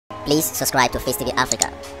Please subscribe to Facetv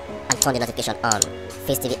Africa and turn the notification on.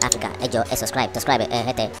 Facetv Africa, ẹ jọ̀ọ́ ẹ subscribe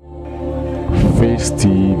hete.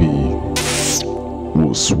 Facetv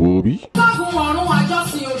Muswobi.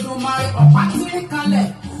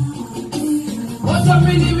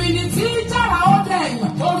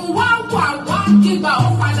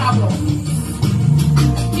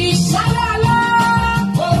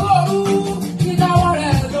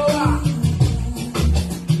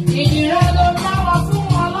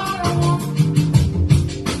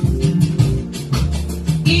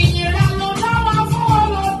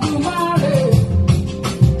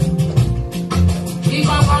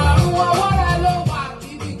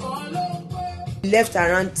 Left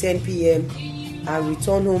around 10 p.m. and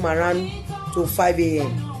returned home around to 5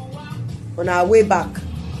 a.m. On our way back,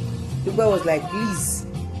 the boy was like, "Please,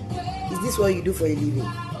 is this what you do for a living?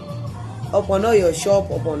 Upon all your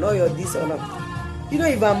shop, upon all your this or that. You know,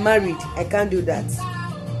 if I'm married, I can't do that."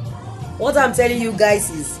 What I'm telling you guys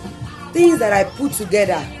is things that I put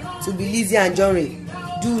together to be Lizzy Anjorin.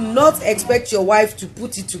 Do not expect your wife to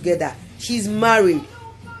put it together. She's married.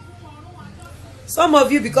 Some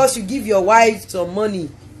of you, because you give your wife some money,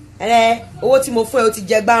 you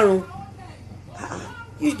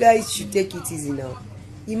guys should take it easy now.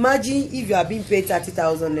 Imagine if you are being paid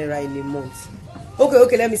 30,000 naira in a month.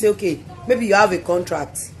 Okay, let me say, okay, maybe you have a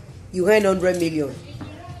contract, you earn 100 million.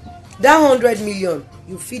 That 100 million,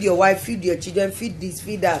 you feed your wife, feed your children, feed this,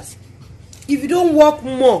 feed that. If you don't work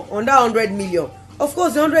more on that 100 million, of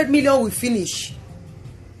course the 100 million will finish.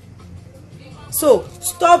 So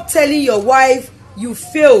stop telling your wife you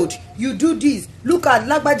failed, you do this, look at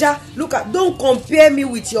Lagbaja, look at, don't compare me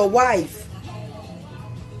with your wife.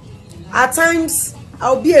 At times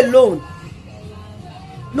I'll be alone,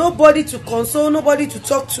 nobody to console, nobody to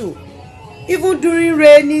talk to. Even during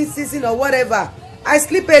rainy season or whatever, I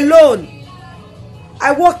sleep alone,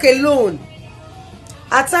 I walk alone.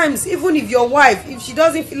 At times, even if your wife, if she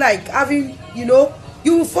doesn't feel like having, you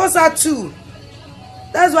will force her to.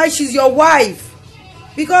 That's why she's your wife.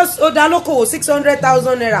 Because Odaloko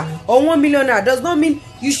 600,000 naira or 1 million naira does not mean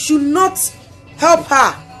you should not help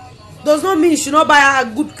her. Does not mean you should not buy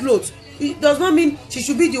her good clothes. It does not mean she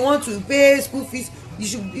should be the one to pay school fees.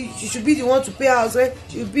 She should be the one to pay house rent.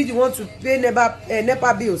 She should be the one to pay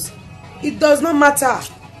NEPA bills. It does not matter.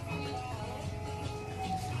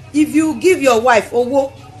 If you give your wife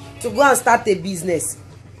owo to go and start a business,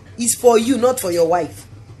 it's for you, not for your wife.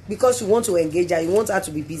 Because you want to engage her, you want her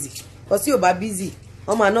to be busy. Because you're busy.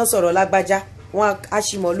 Ọmọ àná sọ̀rọ̀ Lágbájá, wọ́n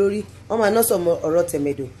aṣímọ lórí. Ọmọ àná sọ̀rọ̀ ọ̀rọ̀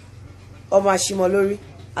Tẹ̀mẹ̀dò, ọmọ aṣímọ lórí.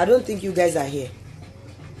 I don't think you guys are here.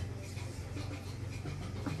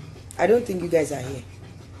 I don't think you guys are here.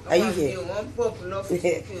 Are you here?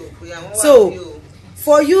 So,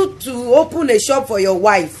 for you to open a shop for your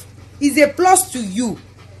wife is a plus to you,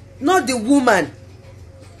 not the woman.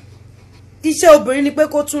 Iṣẹ́ obìnrin ni pé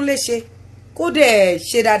kó tún lè ṣe, kó dẹ̀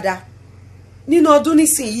ṣe dáadáa. Nínú ọdún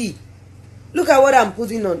nísìnyí, look at what I'm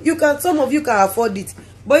putting on. Some of you can afford it,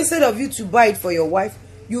 but instead of you to buy it for your wife,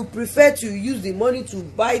 you prefer to use the money to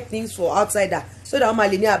buy things for outsider. So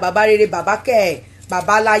that baba rere, baba ke,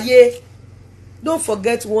 baba laye. Don't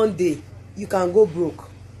forget, one day you can go broke,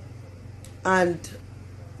 and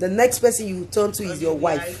the next person you turn to is your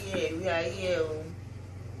wife. We are here.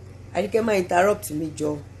 I can't interrupt me,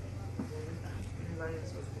 Joe.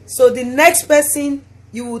 So the next person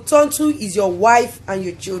you will turn to is your wife and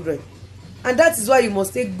your children. And that is why you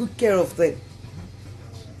must take good care of them.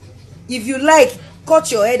 If you like,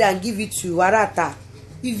 cut your head and give it to Arata.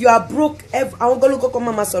 If you are broke,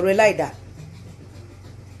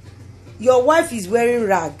 your wife is wearing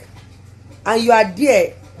rag and you are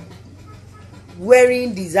there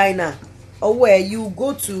wearing designer, or where you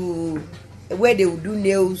go to where they will do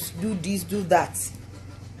nails, do this, do that,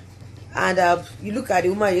 and you look at the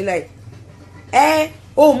woman, you're like,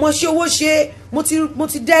 oh, mo ṣe mo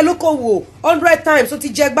ti dẹ lókòwò 100 times, ó ti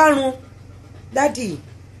jẹ gbárùn. Daddy,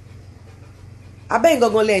 abẹ́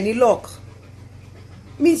gangan lẹ ní luck.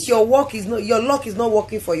 Means your luck is not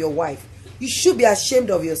working for your wife. You should be ashamed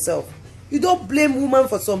of yourself. You don't blame women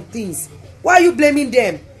for some things. Why are you blaming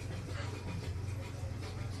them?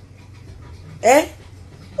 Why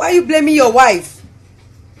are you blaming your wife?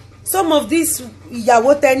 Some of these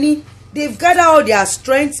ìyàwó tẹ́ni, they've gathered all their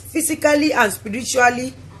strength physically and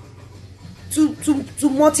spiritually to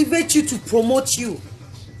motivate you, to promote you.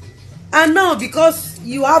 And now, because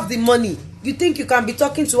you have the money, you think you can be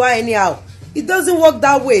talking to her anyhow. It doesn't work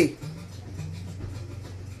that way.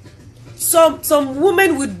 Some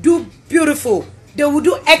women will do beautiful. They will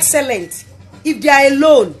do excellent if they are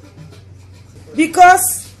alone.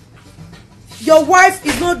 Because your wife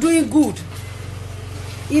is not doing good.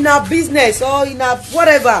 in her business or in her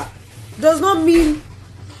whatever does not mean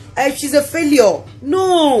she's a failure.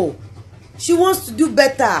 No, she wants to do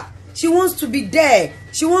better. She wants to be there.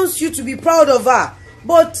 She wants you to be proud of her.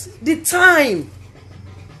 But the time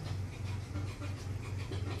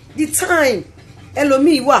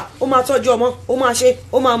ẹlòmíì wà ó máa tọ́jú ọmọ ó máa ṣe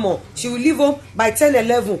ó máa mọ̀ she will leave home by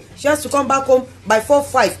 10-11. She has to come back home by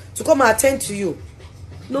 4-5 to come and attend to you.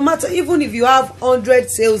 No matter, even if you have 100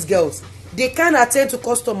 sales girls, they can't attend to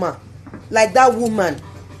customer like that woman.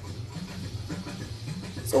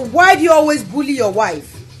 So why do you always bully your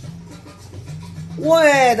wife?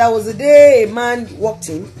 Well, there was a day a man walked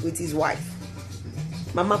in with his wife.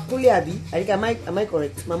 Mama Kule Abi, I think am I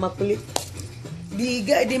correct? Mama Kule.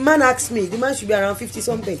 The man asked me, the man should be around 50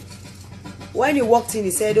 something. When he walked in,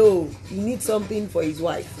 he said, oh, he needs something for his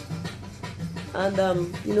wife. And I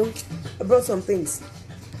brought some things.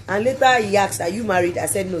 And later he asked, are you married? I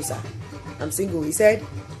said, no, sir, I'm single. He said,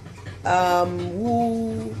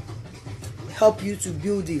 who helped you to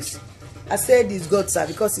build this? I said, it's God, sir,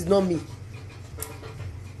 because it's not me.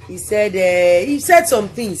 He said some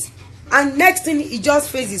things. And next thing, he just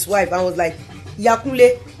faced his wife and was like,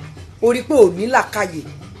 Yakule, Oripo ni lakaye,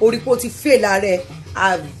 Oripo ti fail are.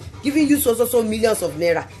 I've given you so millions of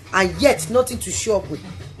naira, and yet nothing to show up with.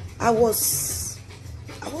 I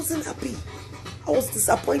wasn't happy. I was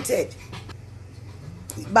disappointed.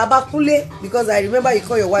 Baba Kule, because I remember you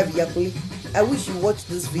call your wife Yakule. I wish you watched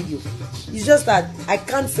this video. It's just that I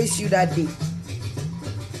can't face you that day.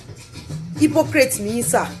 Hypocrite me,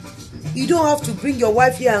 sir. You don't have to bring your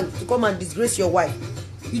wife here and to come and disgrace your wife.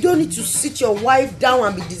 You don't need to sit your wife down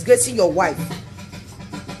and be disgracing your wife.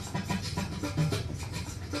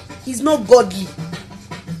 It's not godly.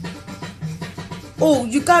 Oh,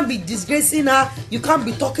 you can't be disgracing her. You can't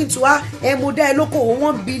be talking to her. Model loko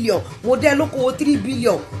 1 billion. Model loko 3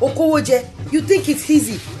 billion. Okowoje. You think it's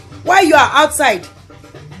easy? While you are outside,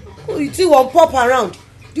 you still won't pop around.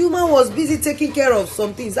 The woman was busy taking care of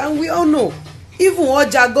some things, and we all know. Even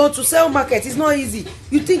Oja go to sell market is not easy.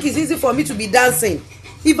 You think it's easy for me to be dancing?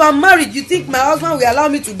 If I'm married, you think my husband will allow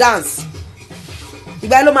me to dance? You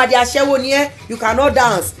cannot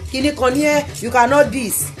dance. You cannot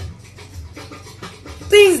this.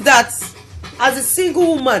 Things that, as a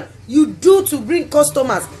single woman, you do to bring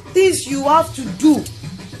customers. Things you have to do.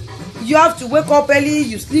 You have to wake up early,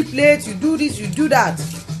 you sleep late, you do this, you do that.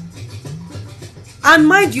 And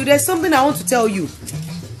mind you, there's something I want to tell you.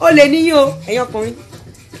 I'm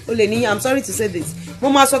sorry to say this.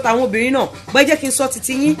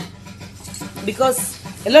 Because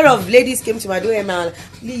a lot of ladies came to my door and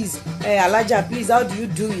please, Alaja, please, how do you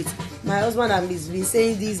do it? My husband has been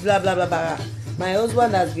saying this, blah, blah, blah, blah. My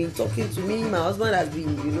husband has been talking to me. My husband has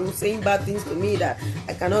been, saying bad things to me that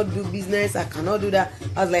I cannot do business. I cannot do that.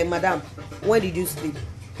 I was like, madam, when did you sleep?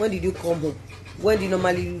 When did you come home? When do you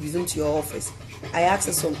normally resume to your office? I asked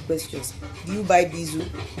her some questions. Do you buy diesel?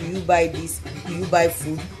 Do you buy this? Do you buy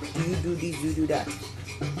food? Do you do this? Do you do that?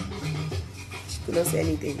 She could not say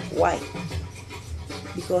anything. Why?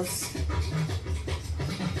 Because,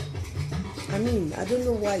 I don't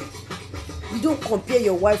know why. You don't compare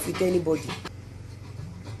your wife with anybody.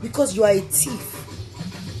 Because you are a thief.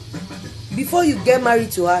 Before you get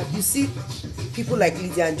married to her, you see people like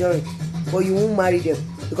Lizzy Anjorin, but you won't marry them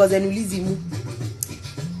because then you Lizzy move.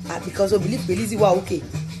 Because you believe Lizzy wa okay.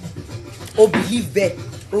 O believe be.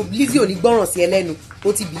 O Lizzy ò ní gbọ́ràn sí ẹlẹ́nu.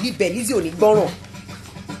 O ti believe be Lizzy ò ní gbọ́ràn.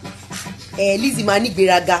 Lizzy máa ní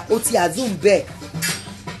gbéraga. O ti assume be.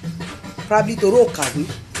 Probably torí o kàwé.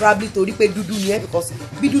 Probably torí pé dúdú ni because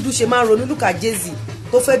bí dúdú ṣe máa ronú look at Jay-Z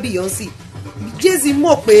tó fẹ́ Beyonce. Jay-Z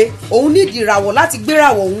mọ̀ pé òun ní ìdìràwọ̀ láti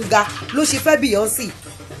gbéràwọ̀ òun ga ló ṣe fẹ́ Beyonce.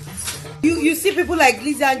 You see people like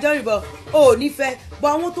Lizzy Anjorin but nífẹ̀ẹ́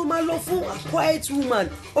but àwọn tó máa lọ fún a quiet woman.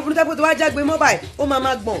 Obìnrin tó pé tó wá jágbe mobile ó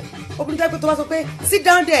máa gbọ̀n. Obìnrin tó pé tó wá sọ pé sit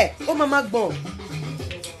down there ó máa gbọ̀n.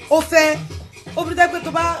 Ó fẹ́ obìnrin tó pé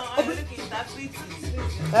tó bá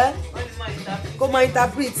kó máa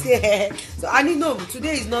interpret. So I need no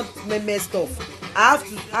today is not messed up. I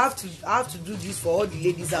have to do this for all the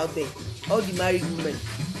ladies out there, all the married women.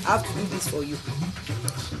 I have to do this for you.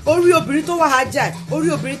 Orí obìnrin tó wà agile, orí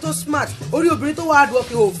obìnrin tó smart, orí obìnrin tó wà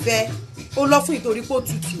hardworking ò fẹ́. Ó lọ fún ìtorí pé ó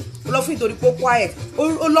tutù, ó lọ fún ìtorí pé ó quiet,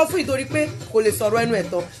 ó lọ fún ìtorí pé kò lè sọ̀rọ̀ ẹnu ẹ̀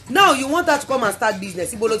tán. Now you want her to come and start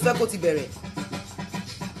business. Ibo ló fẹ́ kó ti bẹ̀rẹ̀.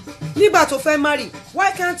 Nígbà tó fẹ́ marry,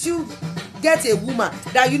 why can't you get a woman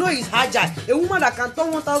that you know is agile, a woman that can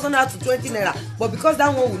turn 1,000 naira to 20 naira, but because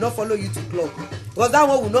that one will not follow you to club, because that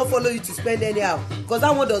one will not follow you to spend anyhow, because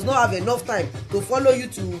that one does not have enough time to follow you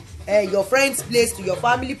to your friend's place, to your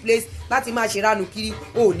family place, láti máa ṣe ránu kiri.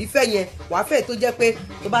 O ò ní fẹ́ yẹn, wàá fẹ́ tó jẹ́ pé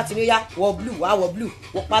tó bá ti ní yá wọ blue wàá wọ blue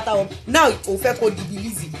wọ pátá wọ now o fẹ́ kó di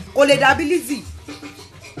Lizzy, kò lè dàbí Lizzy.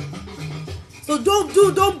 So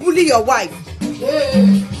don't bully your wife.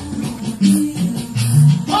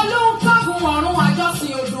 Olùkọ́gun ọ̀run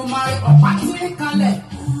àjọsìn Olódùmarè ọ̀pá tí ń kalẹ̀.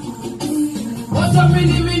 Ojo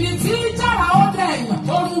mìnìmìnì tí jára ó dẹ̀yìn,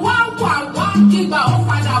 òrùn wá wà kígbà ó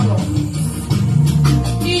padà bọ̀.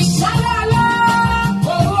 Ìṣálẹ̀ alẹ́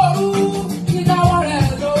òru ìdáwọ́ rẹ̀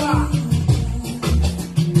ló wà.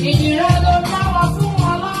 Ìyìn rẹ̀ ló dáwọ́ fún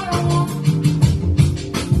Ọlọ́run.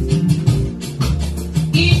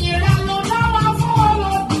 Ìyìn rẹ̀ ló dáwọ́ fún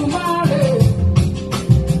Olódùmarè.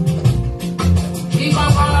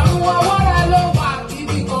 Ìbàbàrún ọwọ́ rẹ̀ ló wà,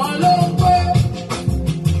 ibì kan ló ń gbé.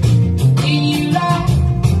 Ìyìn rẹ̀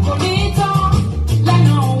kò ní tán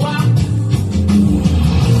lẹ́nu wa.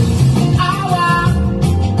 Àwa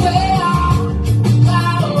gbé ọ̀gá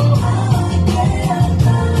o.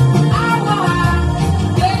 Àwa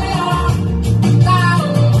gbé ọ̀gá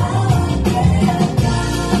o.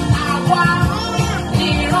 Àwa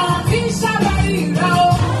nìran tí ń ṣàbẹ̀rí rẹ̀ o.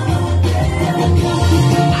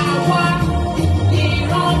 Àwa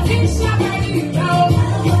nìran tí ń ṣàbẹ̀rí rẹ̀ o.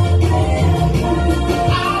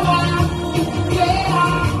 Àwa gbé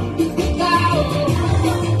ọ̀gá o.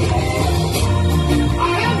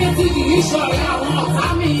 Ọ̀rẹ́ mi ti kì í ṣọ̀rẹ́ àwọn ọ̀tá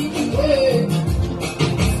mi.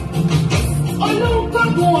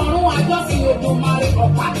 Olùkọ́gun ọ̀run àjọsìn Olódùmarè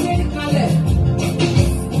ọ̀pá tí ń kalẹ̀.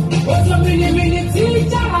 Ojo mìnìmìnì tí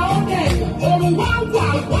jára ó dẹ̀yìn, òrùn wá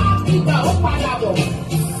ìgbà ó padà bọ̀.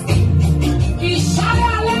 Ìṣálẹ̀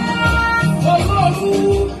alẹ́ òru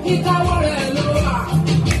ìdáwọ́ rẹ̀ ló wà.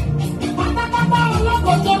 Pátápátá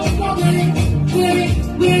olóko tó ń pọ̀ gbiri.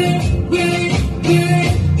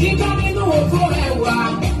 Ìgbà nínú ògo rẹ̀ wà.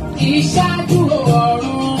 Ìṣáájú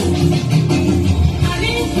ọ̀run.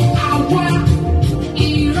 Àní àwa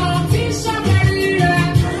ìran tí ń ṣàbẹ̀rí rẹ̀.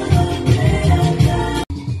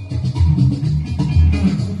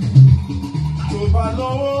 Tó bá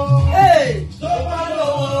lọ́wọ́, Hey! tó bá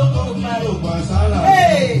lọ́wọ́, tó bá lò pàṣálà.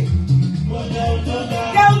 Hey! Ó jẹun tó dáa,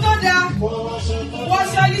 Jẹun tó dáa, ó wọṣọ tó dáa.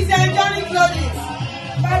 wọṣọ Lizzy Anjorin clothing,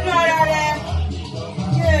 gbádùn ara rẹ̀.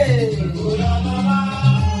 Yeah.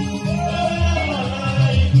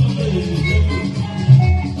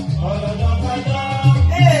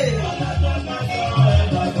 Hey!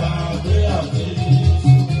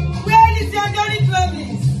 Wear Lizzy Anjorin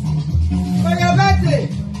clothing for your birthday,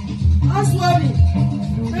 housewarming,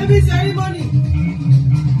 baby ceremony.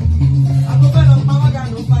 Àkọ́kọ́ lọ pa wọ́n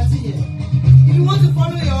dànù party yẹn. If you want to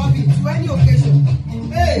follow your hobby to any occasion,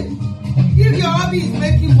 hey, if your hobby is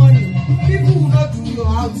making money, people will not do your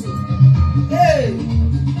outing. Hey,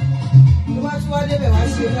 tó bá tún wá débẹ̀ wá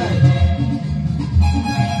ṣe báyìí.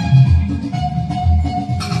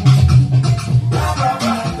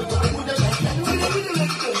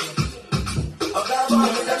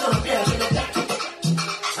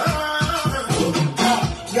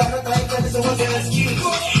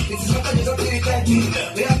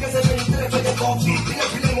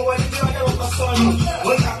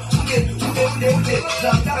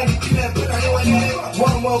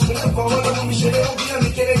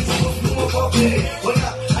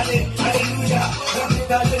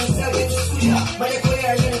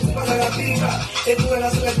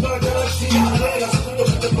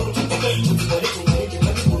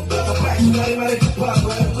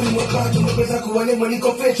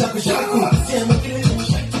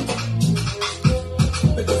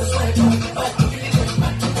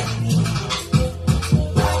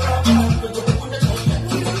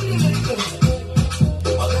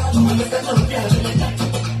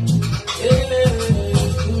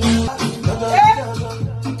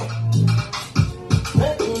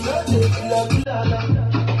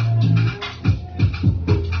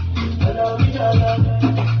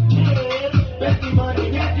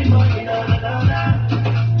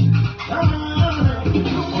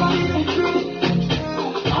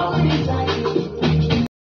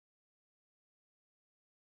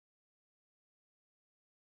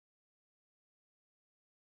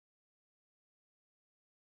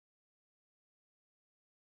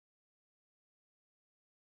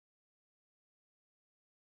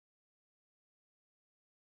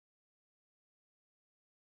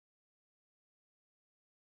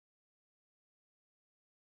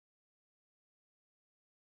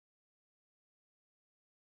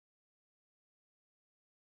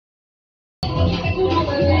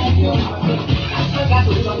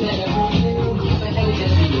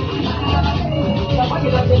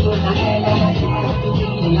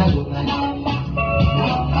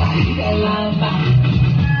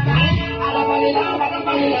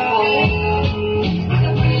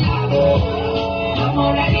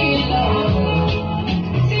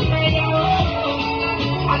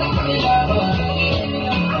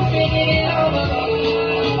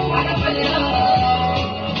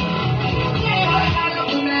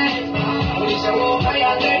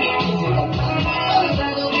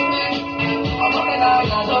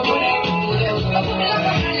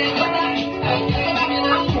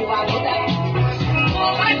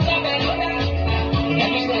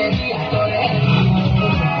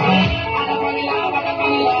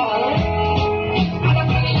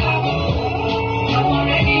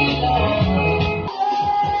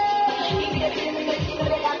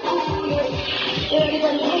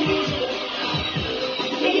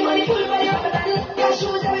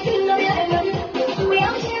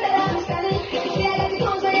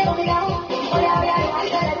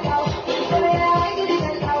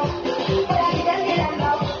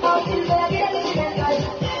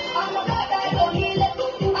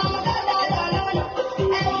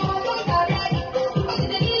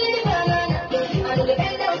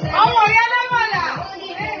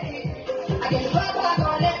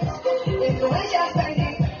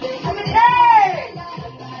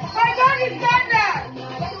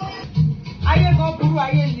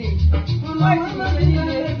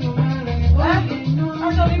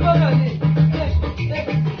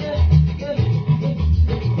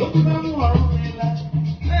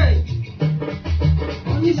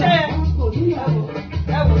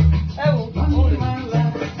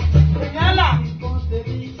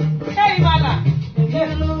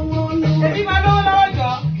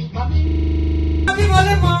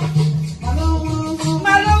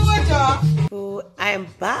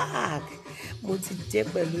 jẹ́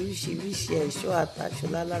pẹ̀lú oríṣiríṣi ẹ̀ṣọ́ àtàṣọ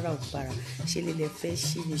lálára òǹparà ṣe lè fẹ́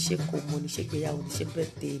ṣí ni ṣé kò mọ ni ṣé gbéyàwó ni ṣé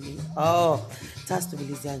birthday ni that's to be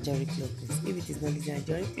Lizzy Anjorin clothing. If it is not Lizzy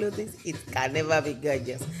Anjorin clothing, it can never be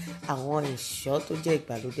gorgeous. Àwọn ẹ̀ṣọ́ tó jẹ́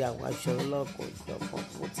ìgbàlódé àwọn aṣọ ọlọ́kọ̀ ìjọ̀kan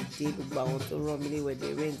mo ti dé gbogbo àwọn tó rán mi ní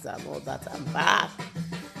wedding rings and all that I'm back.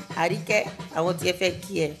 Àríkẹ́ àwọn tí ẹ fẹ́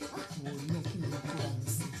kí ẹ.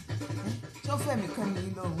 Ṣé ó fẹ́ mi kán mi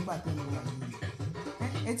lọ́rùn nígbà tó ń wà yìí?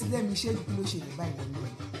 Ẹ ti lẹ́mi ṣé kí ló ṣe lè báyìí lọ́wọ́?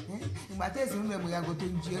 Ìgbà tẹ̀sí ń lọ ẹ̀mọ̀ ìyàgò tó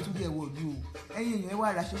ń jí ẹ tún bí ẹ̀wọ̀ òdu o. Ẹ̀yin èèyàn ẹ wá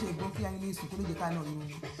ra ṣẹṣẹ ìgbọ́n kí ayé ní ìsìn kó lè jẹ́ ká náà nínú.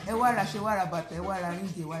 Ẹ wá ra ṣe wá ra bàtà ẹ wá ra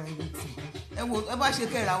ríǹgì ẹ wá ra ẹ̀rọ tì. Ẹ bá ṣe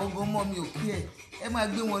kẹ́ra àwọn gan mọ́ mi ò kí ẹ̀. Ẹ máa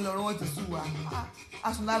gbé wọn lọ́rọ́ wọn ti sú wa.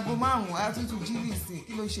 Àsùnlágo márùn-ún àtúntò jírí ìsìn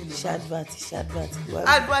kí ló ṣe lè báyìí?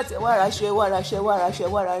 Advert ẹ wá ra aṣọ ẹ wá ra aṣọ ẹ wá ra aṣọ ẹ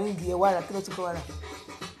wá ra ríǹgì ẹ wá ra kí ló ti kọ́ wá ra?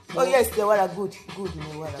 Oh yes, ẹ wá ra good ni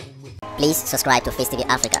ẹ wá ra gbogbo. Please subscribe to Facetv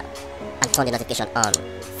Africa and turn the notification on.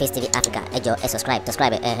 Facetv Africa, ẹ jọ̀ọ́ ẹ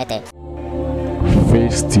subscribe hete.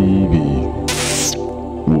 Face TV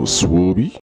was Swoby.